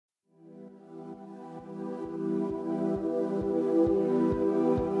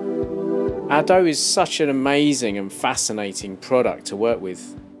Our dough is such an amazing and fascinating product to work with.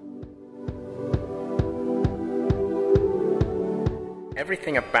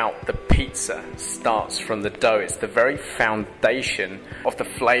 Everything about the pizza starts from the dough. It's the very foundation of the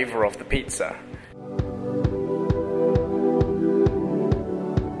flavour of the pizza.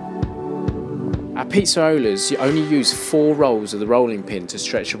 Our pizzaiolas, you only use 4 rolls of the rolling pin to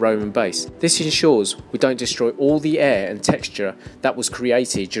stretch a Roman base. This ensures we don't destroy all the air and texture that was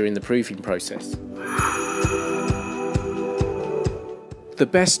created during the proofing process. The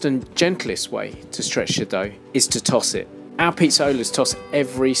best and gentlest way to stretch the dough is to toss it. Our pizzaiolas toss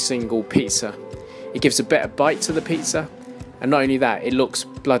every single pizza. It gives a better bite to the pizza, and not only that, it looks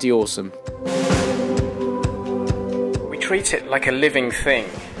bloody awesome. We treat it like a living thing.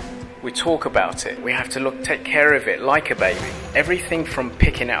 We talk about it. We have to take care of it like a baby. Everything from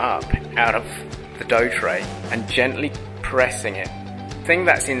picking it up out of the dough tray and gently pressing it. The thing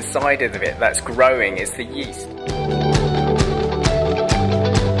that's inside of it that's growing is the yeast.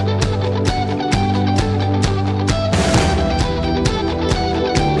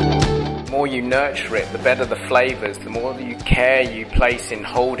 The more you nurture it, the better the flavours. The more care you place in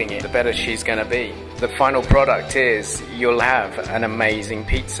holding it, the better she's going to be. The final product is you'll have an amazing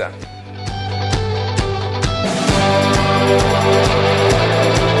pizza.